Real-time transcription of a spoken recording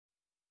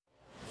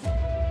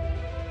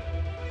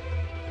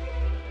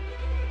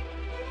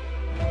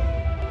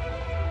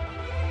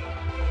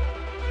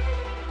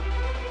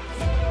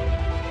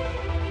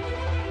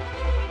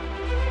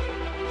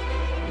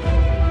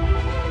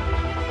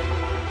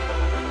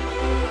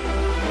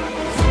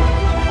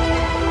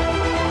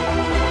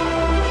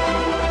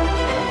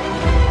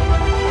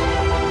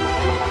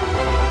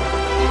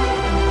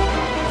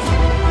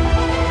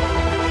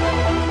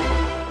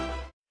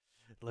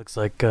Looks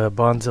like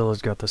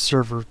Bondzilla's got the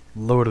server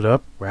loaded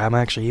up where I'm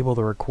actually able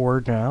to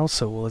record now.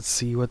 So let's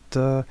see what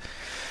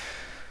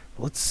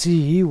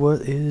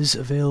is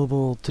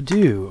available to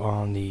do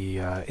on the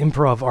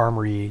Improv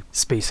Armory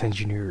Space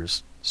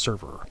Engineers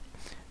server.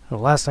 Now,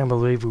 last time I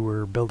believe we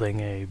were building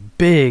a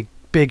big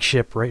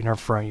ship right in our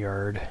front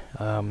yard.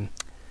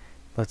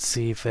 Let's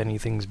see if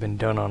anything's been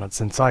done on it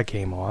since I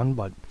came on,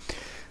 but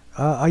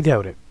I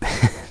doubt it.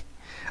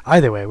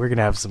 Either way, we're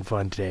gonna have some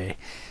fun today.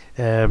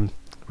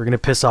 We're going to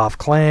piss off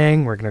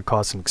Klang, we're going to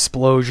cause some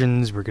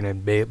explosions, we're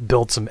going to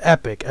build some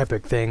epic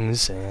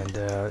things, and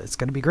it's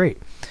going to be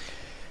great.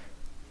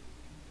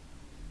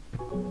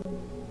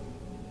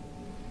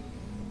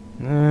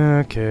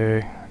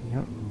 Okay.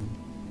 Yep.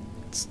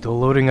 Still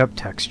loading up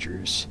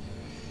textures.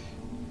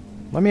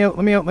 Let me out,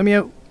 let me out, let me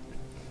out!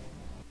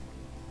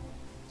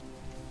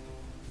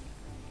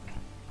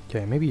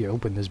 Okay, maybe you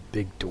open this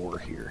big door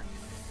here.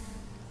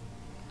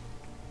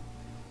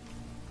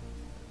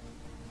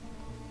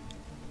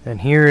 And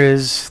here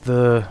is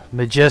the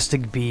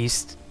majestic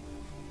beast.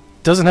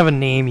 Doesn't have a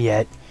name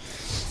yet,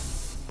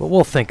 but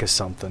we'll think of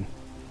something.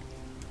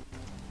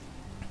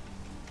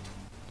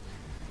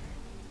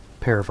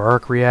 Pair of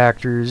arc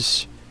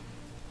reactors.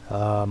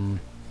 Hydrogen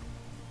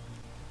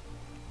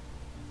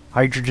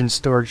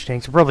storage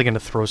tanks. We're probably going to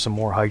throw some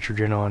more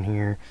hydrogen on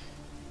here.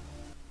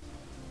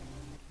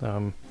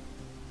 Oh,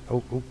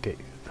 okay.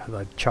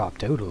 I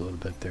chopped out a little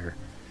bit there.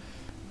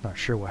 Not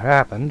sure what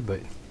happened, but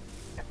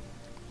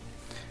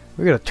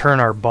we're going to turn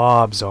our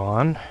bobs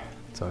on.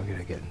 So I'm going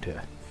to get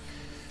into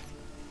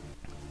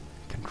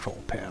control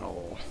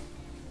panel.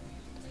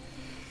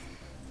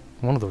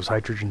 One of those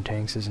hydrogen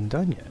tanks isn't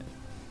done yet.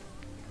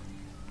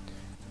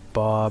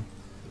 Bob,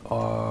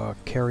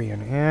 carry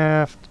and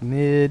aft,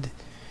 mid.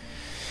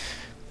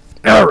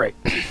 Alright.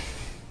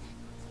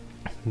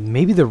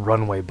 Maybe the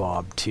runway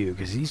bob too,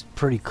 because he's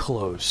pretty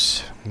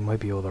close. He might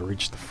be able to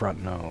reach the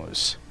front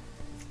nose.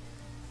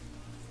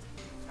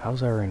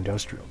 How's our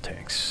industrial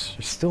tanks?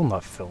 They're still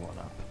not filling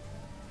up.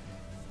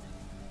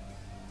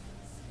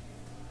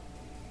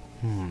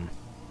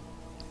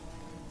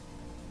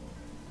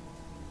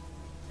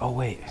 Oh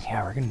wait,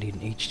 yeah, we're gonna need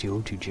an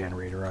H2O2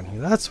 generator on here.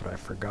 That's what I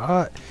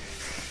forgot.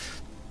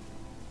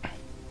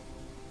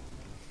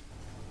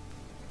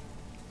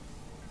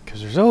 Because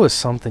there's always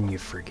something you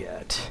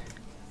forget.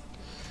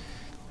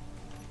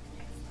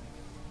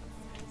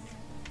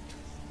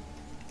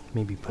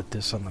 Maybe put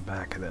this on the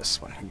back of this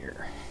one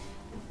here.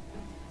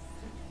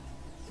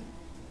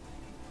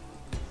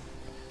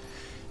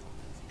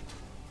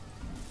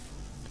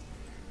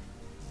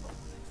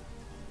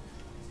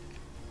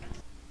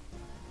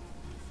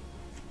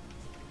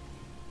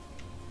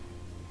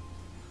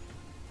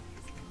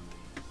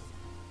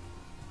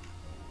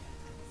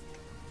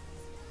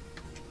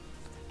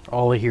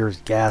 All I hear is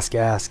gas,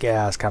 gas,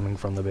 gas coming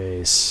from the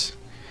base.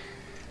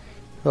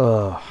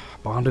 Ugh,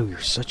 Bondo, you're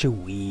such a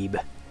weeb.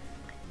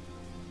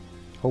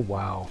 Oh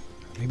wow.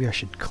 Maybe I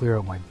should clear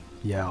out my...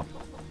 yeah.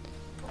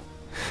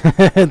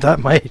 That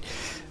might...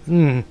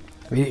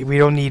 We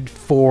don't need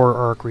 4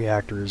 arc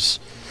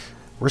reactors.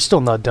 We're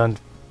still not done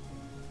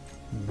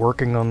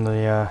working on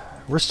the...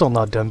 we're still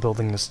not done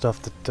building the stuff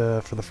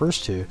that for the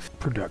first 2.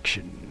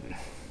 Production.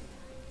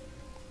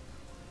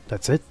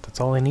 That's it?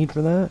 That's all I need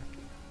for that?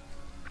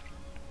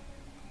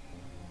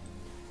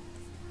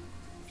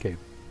 Okay.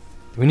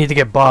 We need to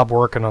get Bob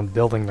working on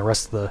building the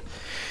rest of the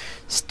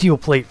steel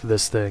plate for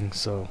this thing,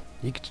 so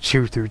you can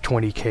chew through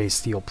 20k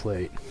steel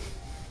plate.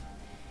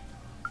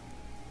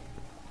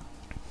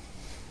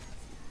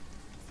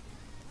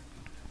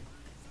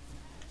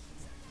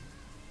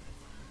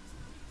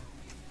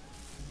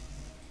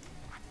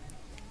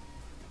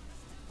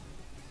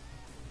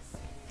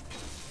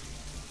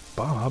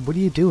 Bob, what are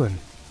you doing?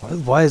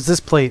 Why is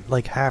this plate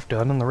like half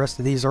done and the rest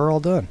of these are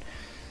all done?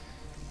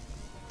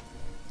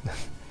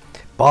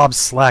 Bob's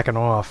slacking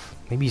off.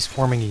 Maybe he's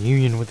forming a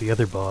union with the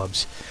other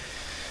Bobs.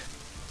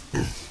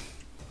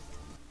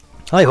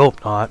 I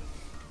hope not.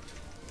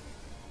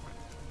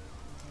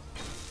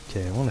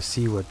 Okay, I want to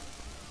see what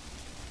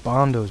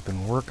Bondo's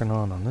been working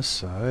on this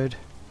side.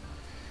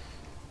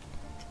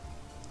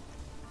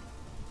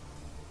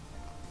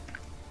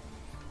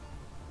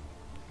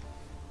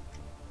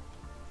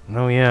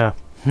 Oh yeah.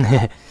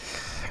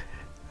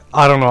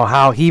 I don't know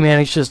how he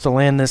manages to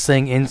land this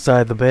thing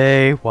inside the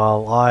bay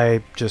while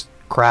I just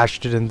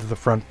crashed it into the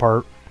front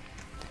part.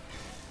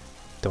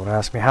 Don't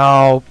ask me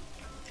how.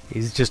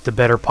 He's just a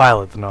better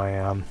pilot than I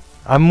am.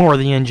 I'm more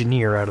the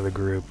engineer out of the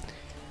group.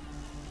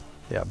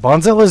 Yeah,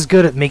 Bondzilla's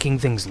good at making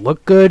things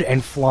look good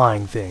and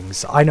flying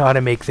things. I know how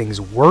to make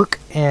things work,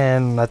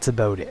 and that's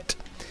about it.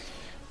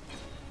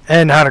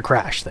 And how to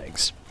crash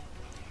things.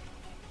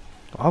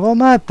 Although I'm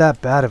not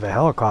that bad of a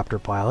helicopter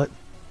pilot.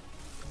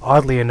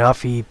 Oddly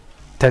enough, he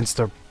tends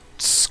to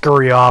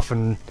scurry off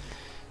and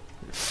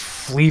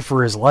flee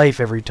for his life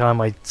every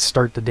time I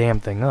start the damn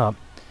thing up.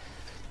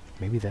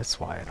 Maybe that's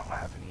why I don't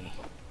have any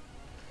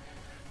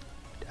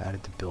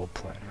added to build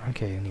plan.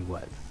 Okay, I need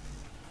what?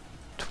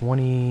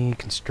 20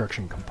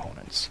 construction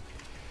components.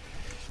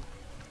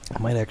 I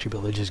might actually be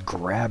able to just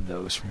grab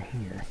those from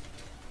here.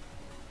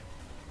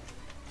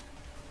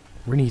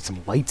 We need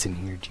some lights in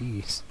here,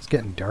 jeez. It's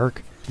getting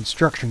dark.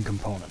 Construction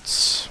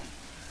components.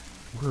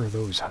 Where are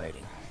those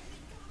hiding?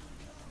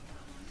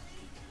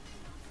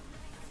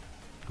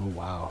 Oh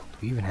wow, do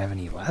we even have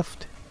any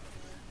left?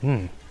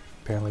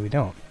 Apparently we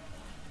don't.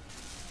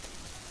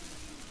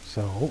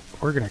 So,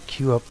 we're gonna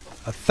queue up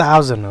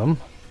 1,000 of them.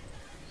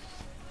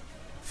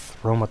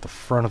 Throw them at the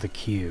front of the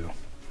queue.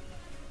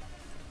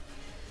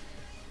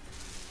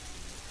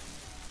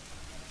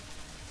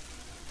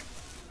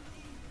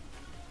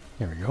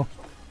 There we go.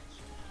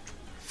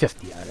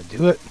 50 ought to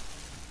do it.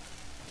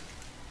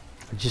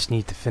 I just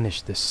need to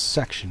finish this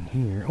section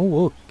here. Oh,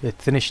 look,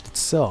 it finished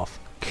itself.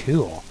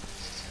 Cool.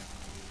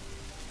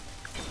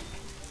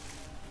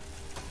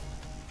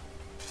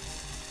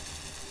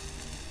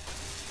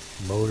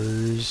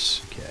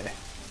 Motors. Okay.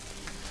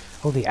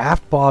 Oh, the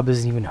aft bob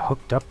isn't even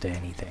hooked up to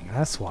anything.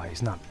 That's why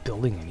he's not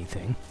building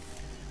anything.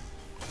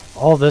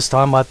 All this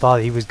time I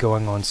thought he was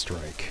going on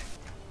strike.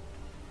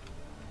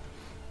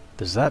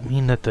 Does that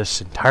mean that this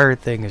entire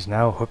thing is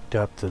now hooked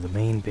up to the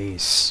main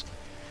base?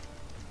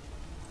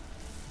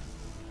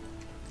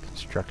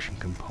 Construction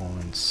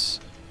components.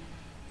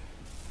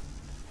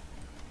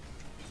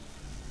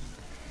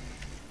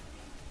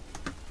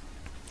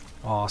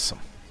 Awesome.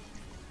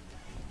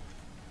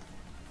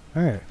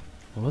 Alright,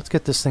 well let's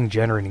get this thing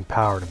generating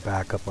power to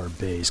back up our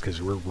base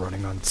because we're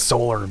running on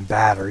solar and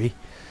battery.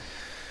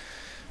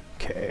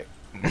 Okay.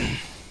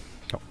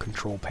 Oh,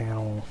 control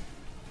panel.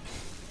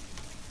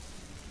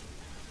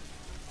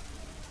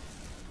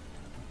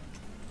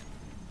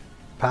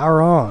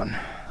 Power on.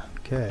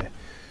 Okay.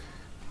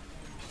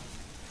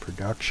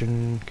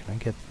 Production. Can I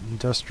get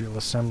industrial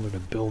assembler to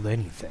build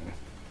anything?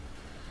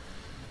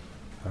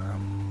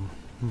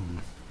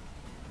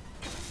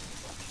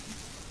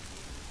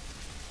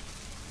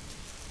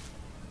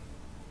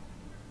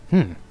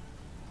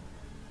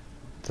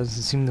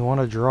 Doesn't seem to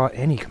want to draw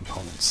any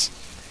components.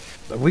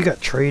 But we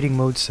got trading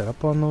mode set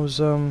up on those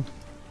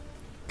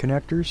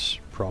connectors?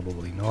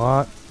 Probably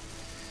not.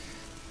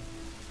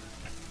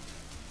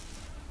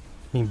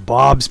 I mean,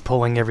 Bob's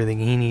pulling everything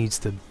he needs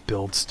to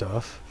build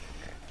stuff.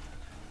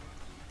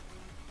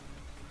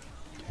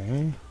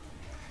 Okay.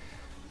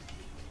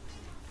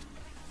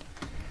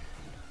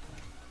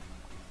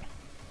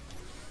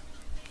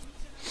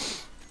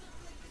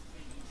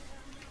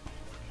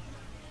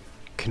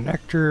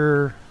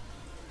 Connector.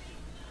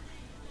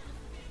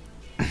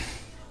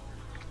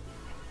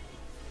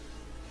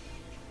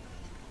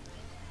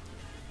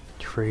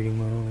 Trading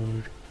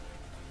mode.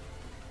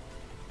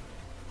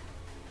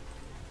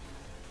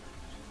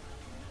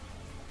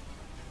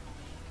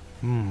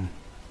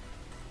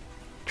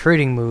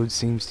 Trading mode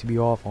seems to be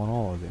off on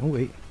all of it. Oh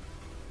wait.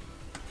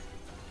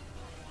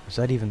 Is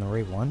that even the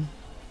right one?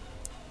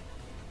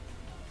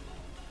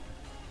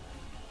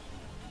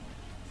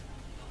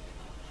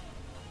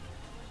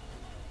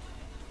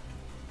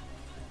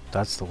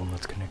 That's the one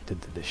that's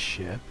connected to the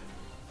ship.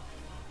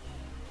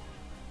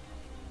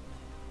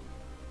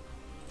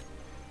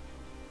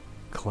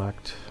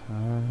 Collect.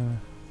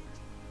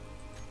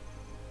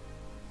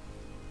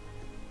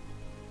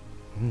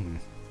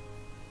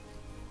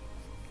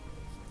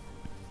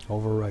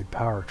 Override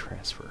power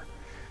transfer.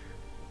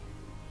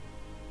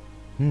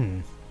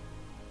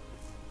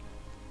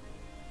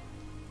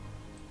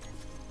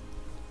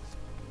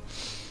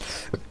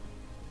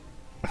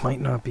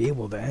 Might not be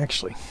able to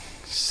actually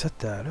set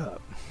that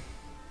up.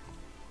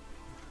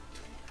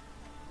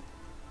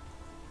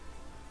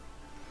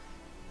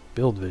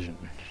 Build vision.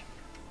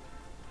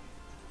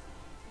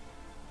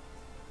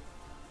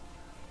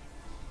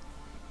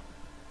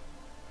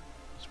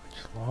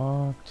 Switch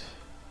locked.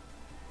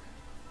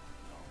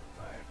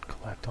 Alright,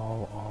 collect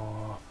all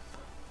off.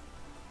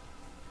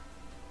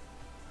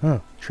 Huh,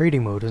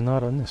 trading mode is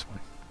not on this one.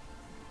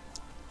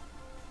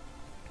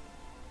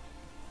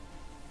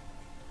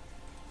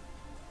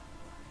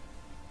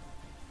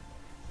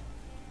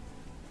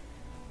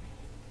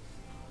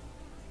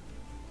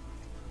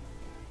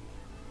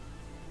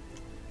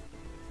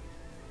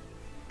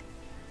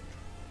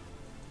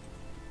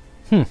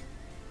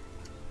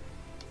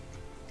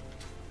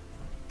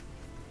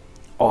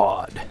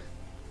 Odd.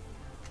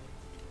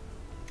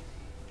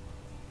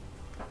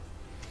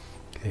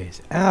 Okay,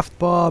 his aft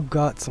bob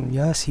got some.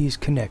 Yes, he's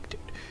connected.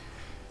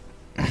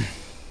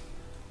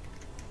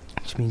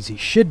 Which means he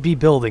should be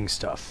building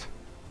stuff.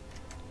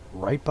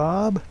 Right,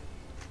 Bob?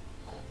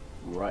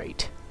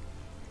 Right.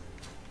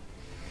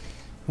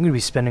 I'm going to be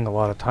spending a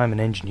lot of time in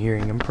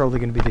engineering. I'm probably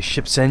going to be the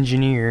ship's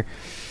engineer.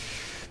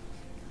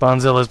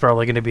 Bondzilla's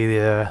probably going to be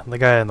the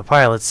guy in the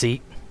pilot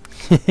seat.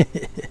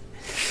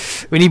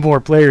 We need more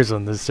players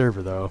on this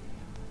server, though.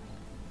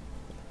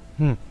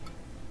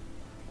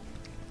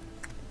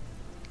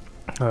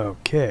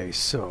 Okay,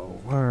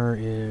 so where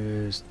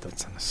is...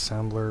 That's an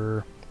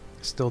assembler.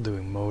 Still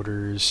doing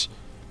motors.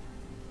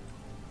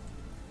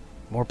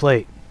 More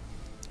plate.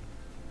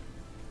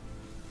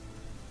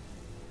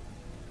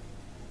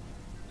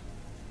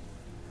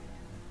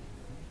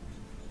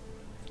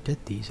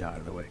 Get these out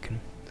of the way.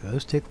 Can Do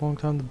those take a long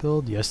time to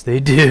build? Yes, they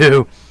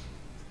do.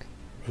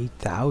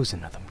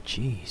 8,000 of them.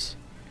 Jeez.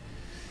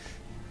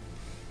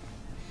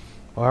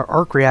 Well, our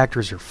arc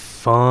reactors are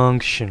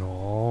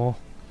functional.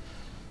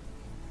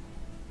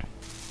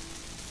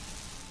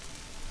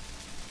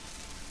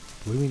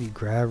 What do we need?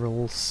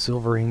 Gravel,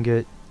 silver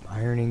ingot,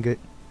 iron ingot.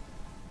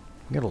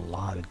 We got a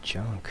lot of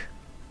junk.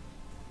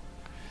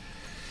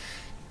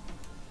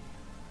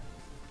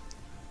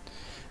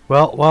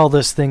 Well, while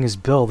this thing is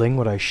building,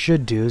 what I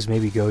should do is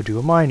maybe go do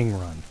a mining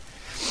run.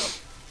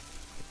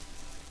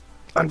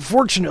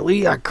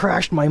 Unfortunately, I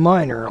crashed my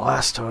miner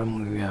last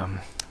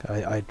time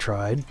I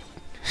tried.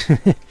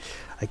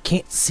 I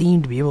can't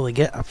seem to be able to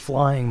get a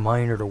flying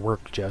miner to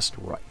work just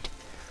right.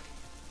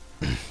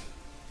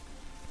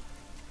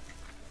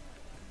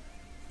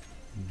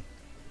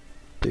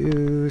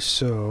 Let's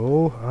see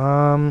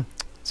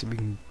if we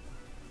can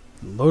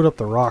load up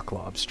the rock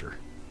lobster.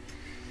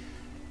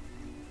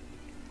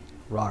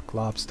 Rock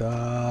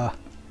lobster.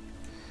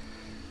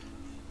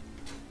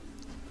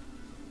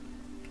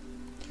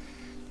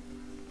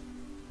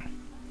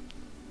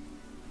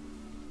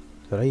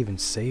 Did I even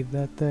save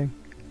that thing?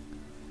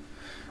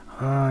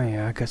 Oh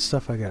yeah, I got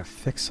stuff I gotta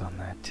fix on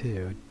that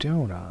too,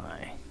 don't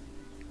I?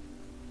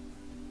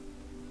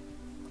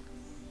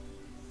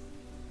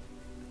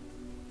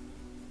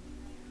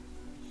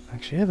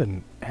 Actually, I have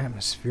an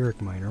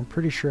atmospheric miner. I'm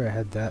pretty sure I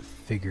had that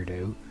figured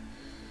out.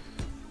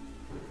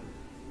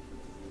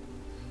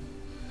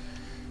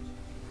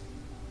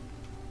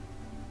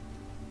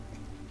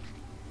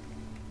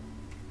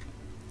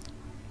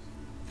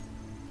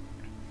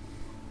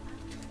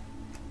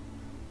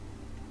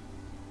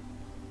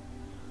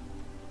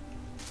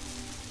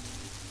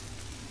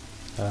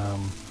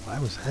 Why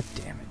was that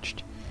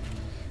damaged?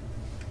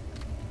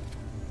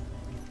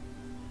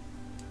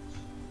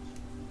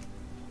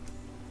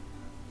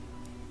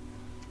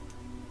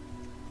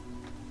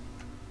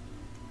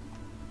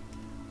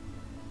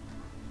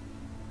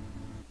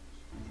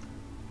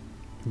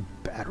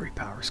 Battery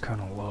power's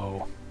kind of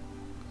low.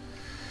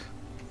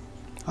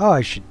 Oh,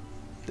 I should...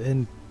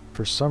 And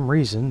for some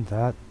reason,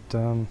 that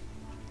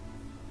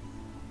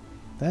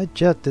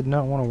jet did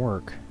not want to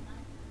work.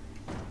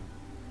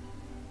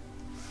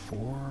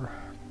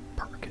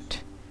 Park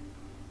it.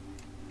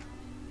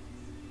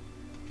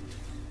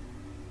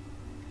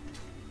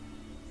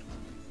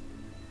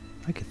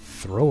 I could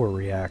throw a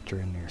reactor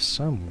in there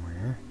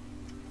somewhere.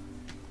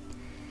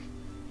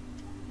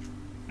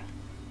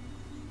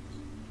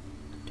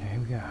 Okay,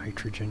 we got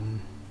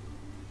hydrogen.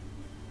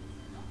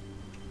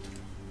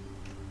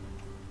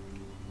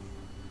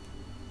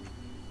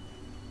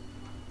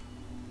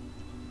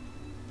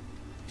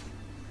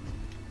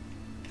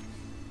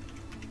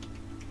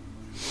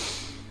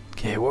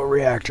 Okay, what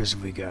reactors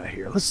have we got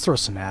here? Let's throw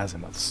some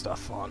azimuth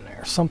stuff on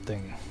there.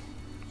 Something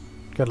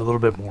got a little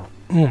bit more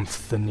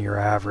oomph than your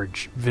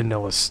average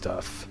vanilla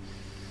stuff.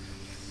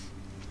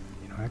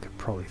 You know, I could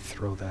probably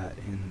throw that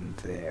in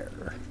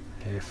there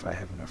if I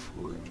have enough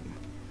room.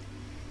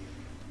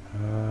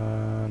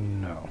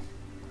 No.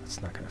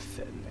 That's not going to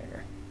fit in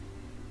there.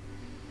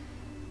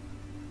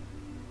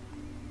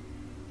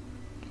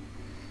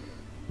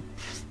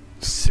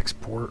 Six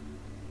port.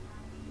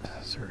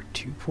 Is there a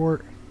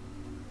 2-port?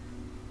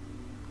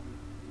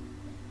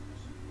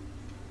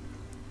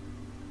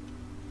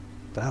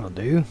 That'll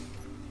do.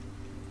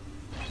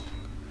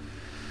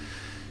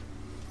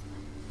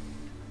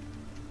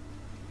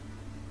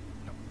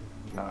 Nope.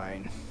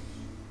 9.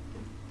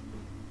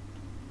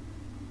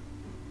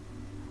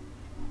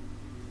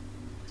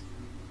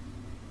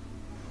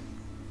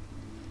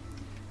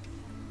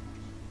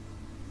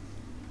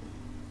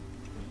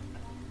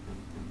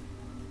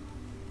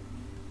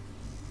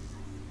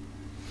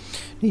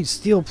 Need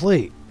steel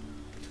plate,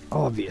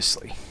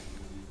 obviously.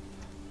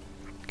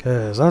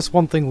 Because that's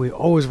one thing we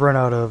always run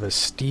out of is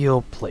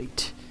steel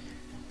plate.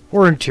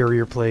 Or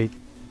interior plate.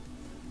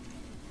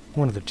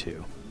 One of the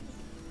two.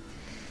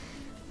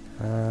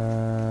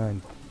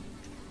 10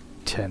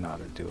 ought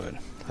to do it.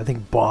 I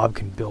think Bob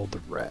can build the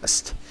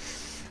rest.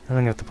 I'm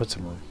going to have to put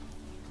some room.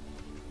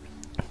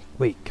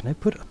 Wait, can I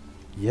put a...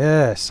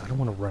 Yes, I don't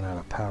want to run out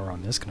of power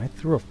on this. Can I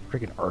throw a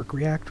freaking arc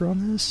reactor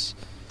on this?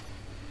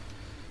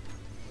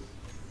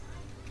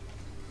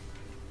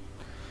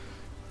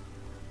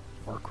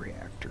 Arc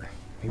reactor.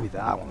 Maybe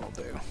that one will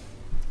do.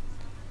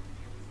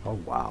 Oh,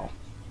 wow.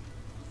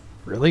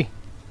 Really?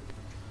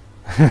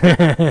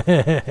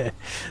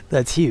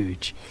 That's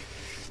huge.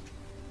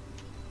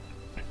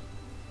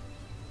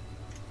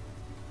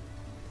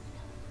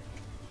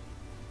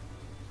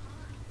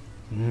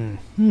 I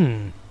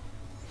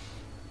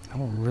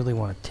don't really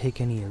want to take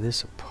any of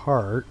this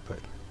apart, but...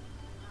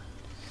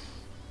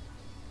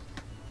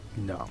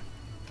 No.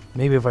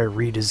 Maybe if I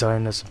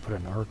redesign this and put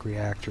an arc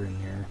reactor in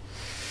here.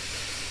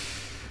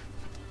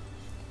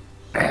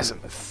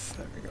 Azimuth.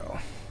 There we go.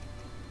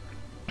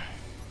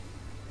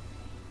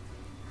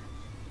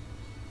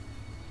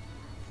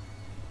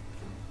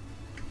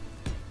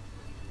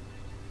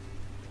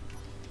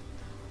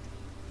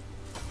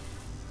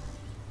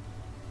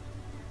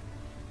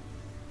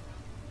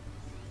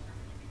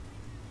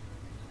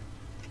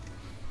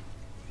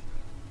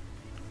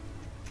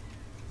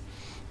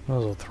 Might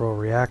as well throw a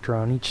reactor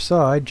on each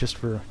side just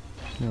for,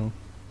 you know,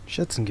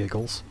 shits and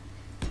giggles.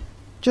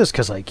 Just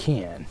 'cause I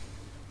can.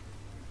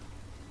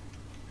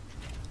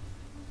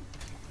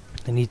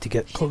 I need to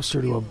get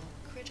closer to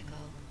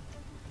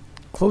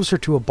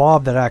a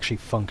bob that actually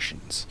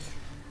functions.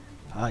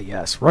 Ah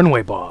yes,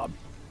 runway bob.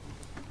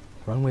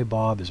 Runway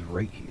bob is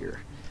right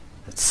here.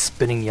 That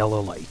spinning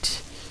yellow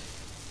light.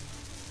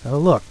 Oh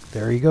look,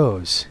 there he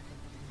goes.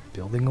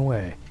 Building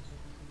away.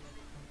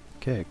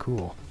 Okay,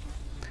 cool.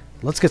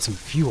 Let's get some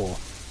fuel.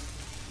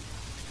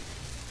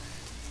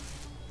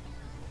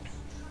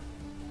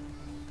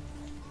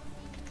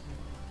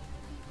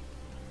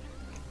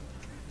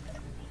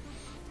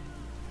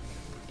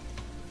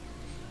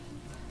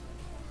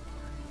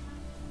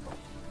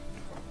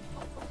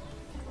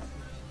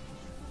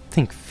 I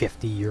think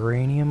 50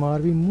 uranium ought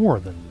to be more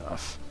than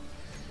enough.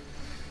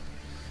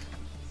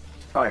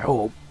 I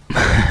hope.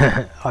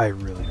 I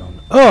really don't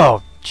know.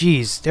 Oh,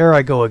 jeez, there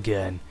I go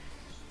again.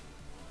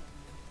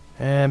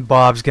 And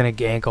Bob's gonna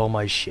gank all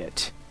my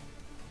shit.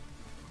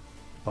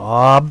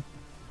 Bob?